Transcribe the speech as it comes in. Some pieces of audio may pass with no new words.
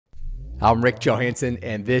I'm Rick Johansson,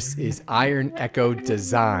 and this is IronEcho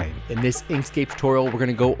Design. In this Inkscape tutorial, we're going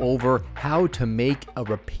to go over how to make a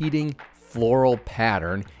repeating floral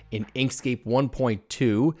pattern in Inkscape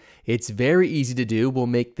 1.2. It's very easy to do. We'll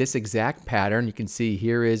make this exact pattern. You can see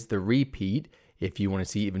here is the repeat. If you want to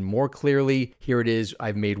see even more clearly, here it is.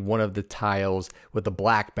 I've made one of the tiles with a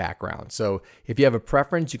black background. So if you have a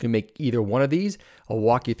preference, you can make either one of these. I'll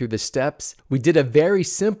walk you through the steps. We did a very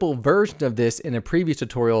simple version of this in a previous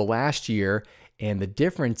tutorial last year, and the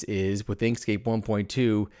difference is with Inkscape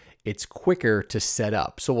 1.2, it's quicker to set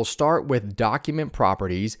up. So we'll start with document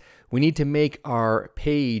properties. We need to make our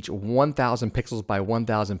page 1000 pixels by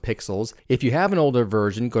 1000 pixels. If you have an older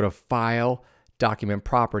version, go to File, Document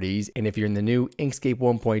Properties, and if you're in the new Inkscape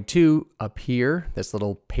 1.2, up here, this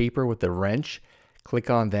little paper with the wrench, click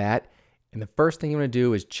on that, and the first thing you want to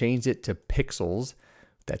do is change it to pixels.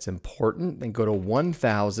 That's important. Then go to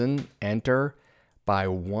 1000, enter by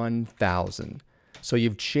 1000. So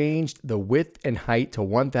you've changed the width and height to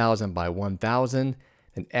 1000 by 1000,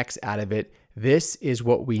 and X out of it. This is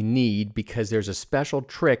what we need because there's a special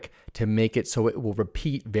trick to make it so it will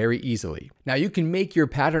repeat very easily. Now you can make your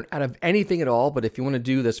pattern out of anything at all, but if you want to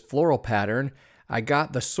do this floral pattern, I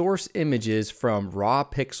got the source images from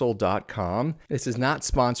rawpixel.com. This is not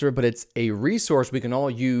sponsored, but it's a resource we can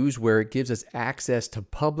all use where it gives us access to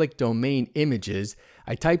public domain images.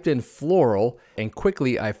 I typed in floral and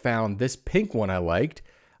quickly I found this pink one I liked.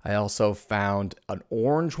 I also found an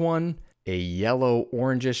orange one, a yellow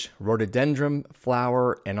orangish rhododendron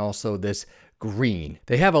flower, and also this green.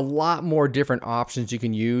 They have a lot more different options you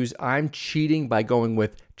can use. I'm cheating by going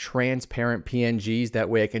with transparent PNGs. That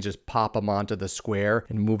way I can just pop them onto the square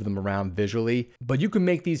and move them around visually. But you can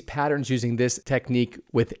make these patterns using this technique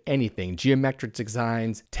with anything, geometric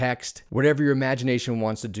designs, text, whatever your imagination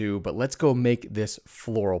wants to do. But let's go make this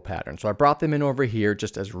floral pattern. So I brought them in over here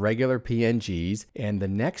just as regular PNGs. And the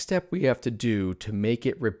next step we have to do to make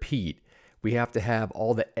it repeat, we have to have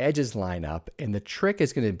all the edges line up, and the trick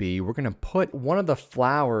is going to be we're going to put one of the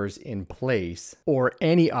flowers in place, or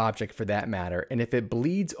any object for that matter, and if it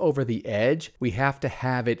bleeds over the edge, we have to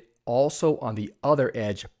have it also on the other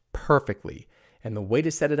edge perfectly. And the way to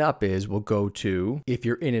set it up is we'll go to, if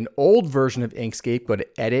you're in an old version of Inkscape, go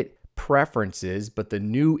to Edit, Preferences, but the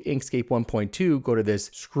new Inkscape 1.2, go to this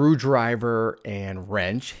screwdriver and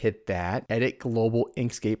wrench, hit that, Edit Global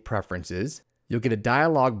Inkscape Preferences. You'll get a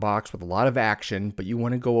dialog box with a lot of action, but you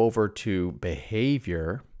want to go over to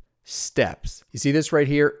Behavior, Steps. You see this right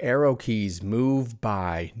here? Arrow keys move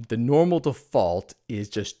by. The normal default is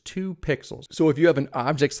just 2 pixels. So if you have an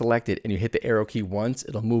object selected and you hit the arrow key once,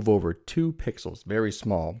 it'll move over 2 pixels, very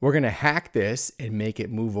small. We're going to hack this and make it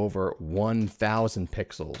move over 1000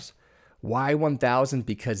 pixels. Why 1000?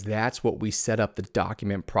 Because that's what we set up the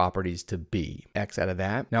document properties to be. X out of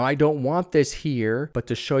that. Now I don't want this here, but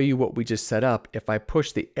to show you what we just set up, if I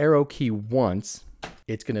push the arrow key once,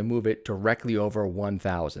 it's going to move it directly over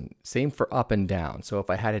 1000. Same for up and down. So if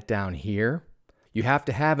I had it down here, you have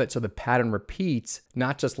to have it so the pattern repeats,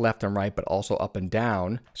 not just left and right, but also up and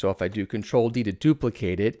down. So if I do Control D to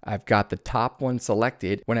duplicate it, I've got the top one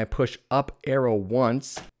selected. When I push up arrow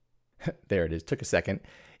once, there it is, took a second.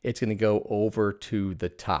 It's going to go over to the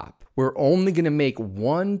top. We're only going to make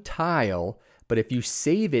one tile, but if you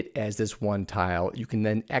save it as this one tile, you can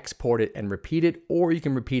then export it and repeat it, or you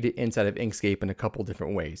can repeat it inside of Inkscape in a couple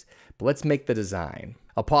different ways. But let's make the design.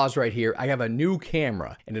 I'll pause right here. I have a new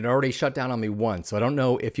camera and it already shut down on me once, so I don't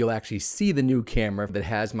know if you'll actually see the new camera that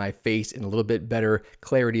has my face in a little bit better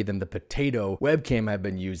clarity than the potato webcam I've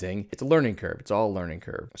been using. It's a learning curve. It's all a learning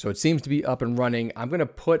curve. So it seems to be up and running. I'm going to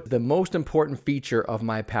put the most important feature of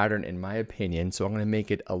my pattern in my opinion, so I'm going to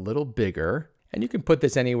make it a little bigger. And you can put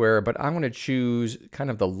this anywhere, but I'm going to choose kind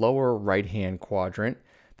of the lower right-hand quadrant.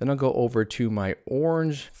 Then I'll go over to my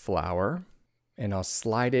orange flower and I'll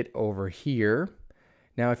slide it over here.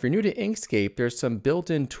 Now, if you're new to Inkscape, there's some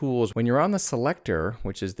built-in tools. When you're on the selector,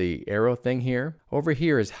 which is the arrow thing here, over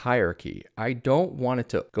here is hierarchy. I don't want it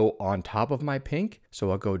to go on top of my pink,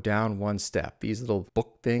 so I'll go down one step. These little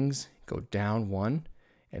book things go down one,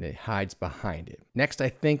 and it hides behind it. Next, I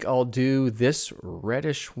think I'll do this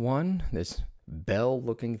reddish one, this bell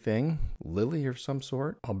looking thing, lily of some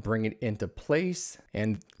sort. I'll bring it into place,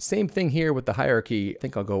 and same thing here with the hierarchy. I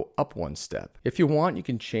think I'll go up one step. If you want, you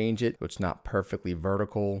can change it so it's not perfectly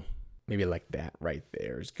vertical. Maybe like that right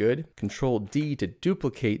there is good. Control D to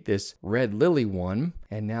duplicate this red lily one.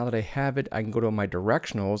 And now that I have it, I can go to my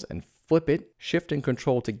directionals and flip it. Shift and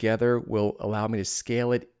Control together will allow me to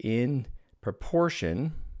scale it in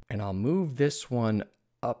proportion. And I'll move this one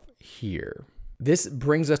up here. This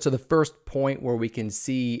brings us to the first point where we can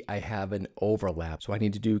see I have an overlap. So I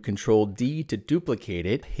need to do Control D to duplicate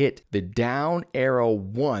it, hit the down arrow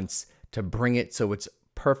once to bring it so it's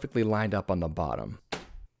perfectly lined up on the bottom.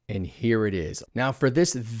 And here it is. Now for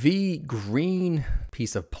this V green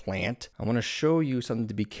piece of plant, I want to show you something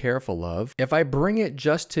to be careful of. If I bring it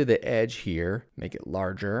just to the edge here, make it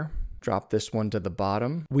larger, drop this one to the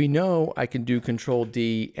bottom, we know I can do Control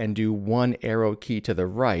D and do one arrow key to the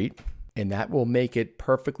right, and that will make it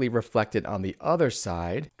perfectly reflected on the other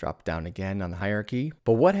side. Drop down again on the hierarchy.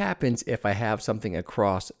 But what happens if I have something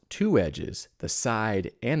across two edges, the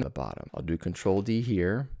side and the bottom? I'll do Control D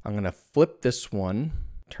here. I'm gonna flip this one,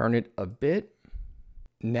 turn it a bit.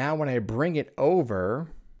 Now when I bring it over,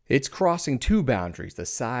 it's crossing two boundaries, the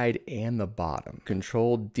side and the bottom.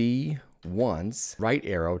 Control D once, right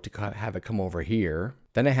arrow to have it come over here.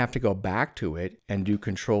 Then I have to go back to it and do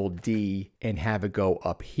Control D and have it go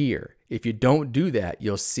up here. If you don't do that,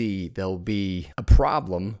 you'll see there'll be a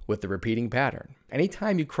problem with the repeating pattern.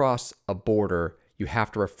 Anytime you cross a border, you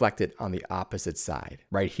have to reflect it on the opposite side.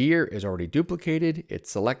 Right here is already duplicated,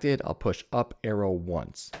 it's selected, I'll push up arrow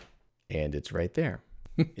once, and it's right there.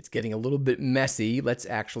 It's getting a little bit messy. Let's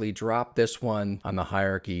actually drop this one on the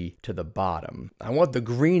hierarchy to the bottom. I want the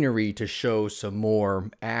greenery to show some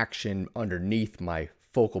more action underneath my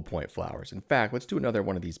focal point flowers. In fact, let's do another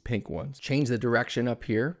one of these pink ones. Change the direction up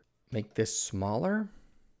here, make this smaller.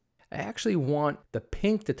 I actually want the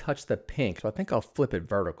pink to touch the pink, so I think I'll flip it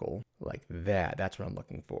vertical like that. That's what I'm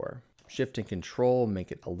looking for. Shift and Control,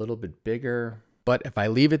 make it a little bit bigger. But if I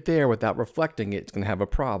leave it there without reflecting it, it's gonna have a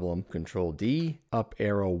problem. Control D, up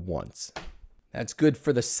arrow once. That's good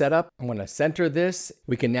for the setup. I'm gonna center this.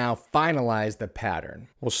 We can now finalize the pattern.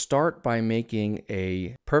 We'll start by making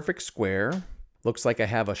a perfect square. Looks like I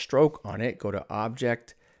have a stroke on it. Go to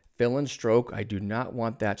Object, Fill in Stroke. I do not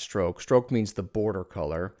want that stroke. Stroke means the border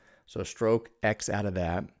color. So stroke X out of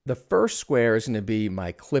that. The first square is gonna be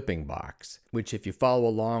my clipping box, which if you follow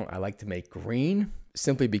along, I like to make green,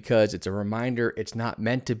 simply because it's a reminder it's not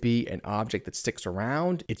meant to be an object that sticks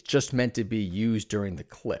around. It's just meant to be used during the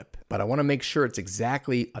clip. But I wanna make sure it's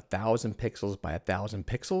exactly 1,000 pixels by 1,000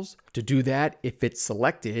 pixels. To do that, if it's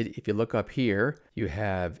selected, if you look up here, you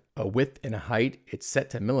have a width and a height. It's set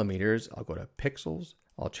to millimeters. I'll go to pixels.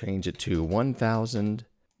 I'll change it to 1,000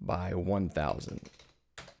 by 1,000.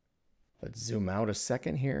 Let's zoom out a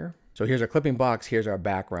second here. So here's our clipping box, here's our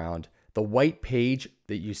background. The white page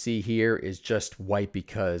that you see here is just white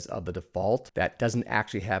because of the default. That doesn't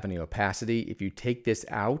actually have any opacity. If you take this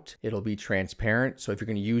out, it'll be transparent. So if you're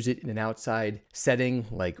gonna use it in an outside setting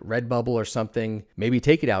like Redbubble or something, maybe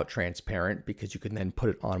take it out transparent because you can then put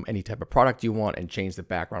it on any type of product you want and change the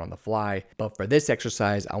background on the fly. But for this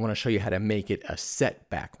exercise, I wanna show you how to make it a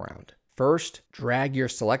set background. First, drag your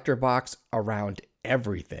selector box around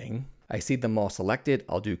everything. I see them all selected.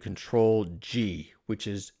 I'll do Control G, which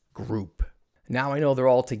is group. Now I know they're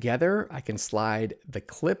all together. I can slide the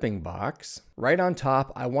clipping box right on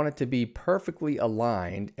top. I want it to be perfectly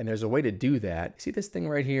aligned, and there's a way to do that. See this thing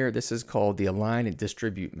right here? This is called the Align and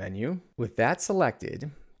Distribute menu. With that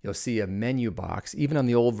selected, you'll see a menu box, even on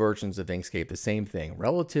the old versions of Inkscape, the same thing,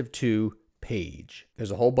 relative to page. There's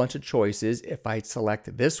a whole bunch of choices. If I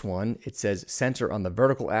select this one, it says center on the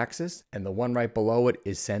vertical axis, and the one right below it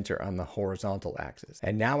is center on the horizontal axis.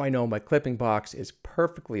 And now I know my clipping box is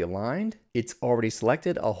perfectly aligned. It's already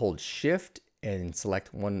selected. I'll hold Shift and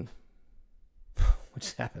select one. What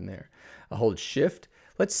just happened there? I'll hold Shift.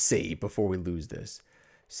 Let's save before we lose this.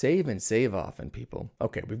 Save and save often, people.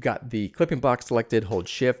 Okay, we've got the clipping box selected. Hold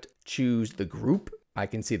Shift, choose the group. I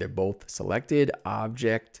can see they're both selected.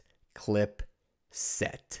 Object, clip,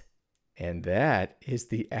 set. And that is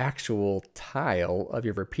the actual tile of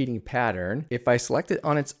your repeating pattern. If I select it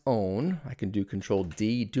on its own, I can do Control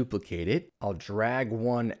D, duplicate it. I'll drag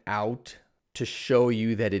one out to show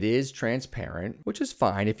you that it is transparent, which is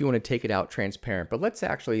fine if you want to take it out transparent. But let's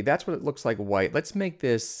actually, that's what it looks like white. Let's make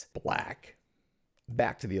this black.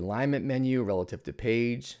 Back to the alignment menu, relative to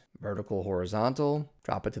page, vertical, horizontal,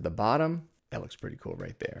 drop it to the bottom. That looks pretty cool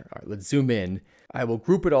right there. All right, let's zoom in. I will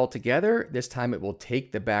group it all together. This time it will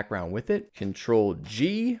take the background with it. Control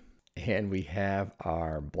G, and we have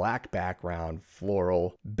our black background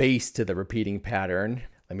floral base to the repeating pattern.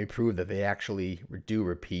 Let me prove that they actually do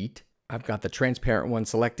repeat. I've got the transparent one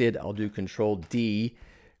selected. I'll do Control D.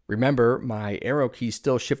 Remember, my arrow key is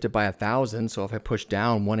still shifted by 1,000, so if I push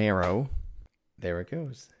down one arrow, there it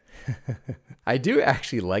goes. I do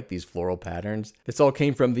actually like these floral patterns. This all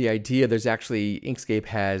came from the idea. There's actually, Inkscape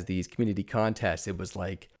has these community contests. It was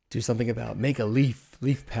like do something about make a leaf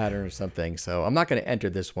pattern or something. So I'm not going to enter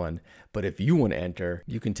this one, but if you want to enter,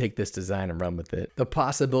 you can take this design and run with it. The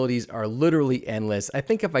possibilities are literally endless. I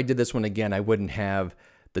think if I did this one again, I wouldn't have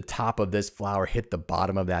the top of this flower hit the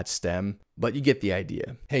bottom of that stem, but you get the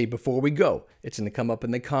idea. Hey, before we go, it's going to come up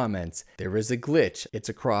in the comments. There is a glitch. It's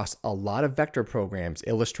across a lot of vector programs,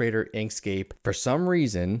 Illustrator, Inkscape. For some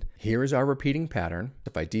reason, here is our repeating pattern.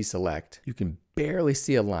 If I deselect, you can barely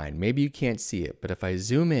see a line. Maybe you can't see it, but if I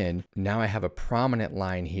zoom in, now I have a prominent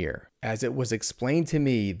line here. As it was explained to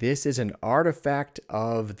me, this is an artifact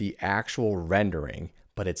of the actual rendering,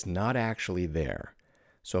 but it's not actually there.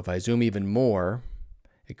 So if I zoom even more,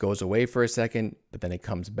 it goes away for a second, but then it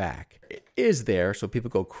comes back. It is there, so people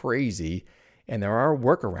go crazy. And there are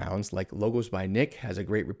workarounds, like Logos by Nick has a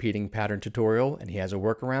great repeating pattern tutorial, and he has a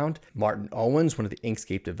workaround. Martin Owens, one of the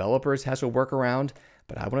Inkscape developers, has a workaround.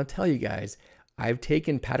 But I want to tell you guys, I've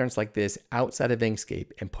taken patterns like this outside of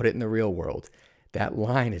Inkscape and put it in the real world. That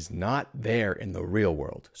line is not there in the real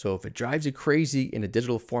world. So if it drives you crazy in a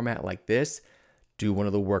digital format like this, do one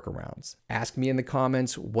of the workarounds. Ask me in the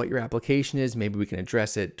comments what your application is. Maybe we can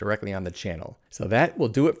address it directly on the channel. So that will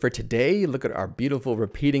do it for today. Look at our beautiful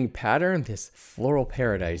repeating pattern, this floral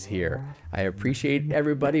paradise here. I appreciate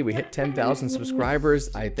everybody. We hit 10,000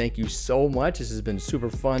 subscribers. I thank you so much. This has been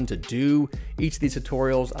super fun to do each of these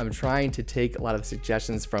tutorials. I'm trying to take a lot of the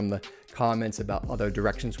suggestions from the comments about other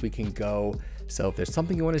directions we can go. So if there's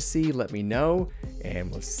something you want to see, let me know,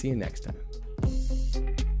 and we'll see you next time.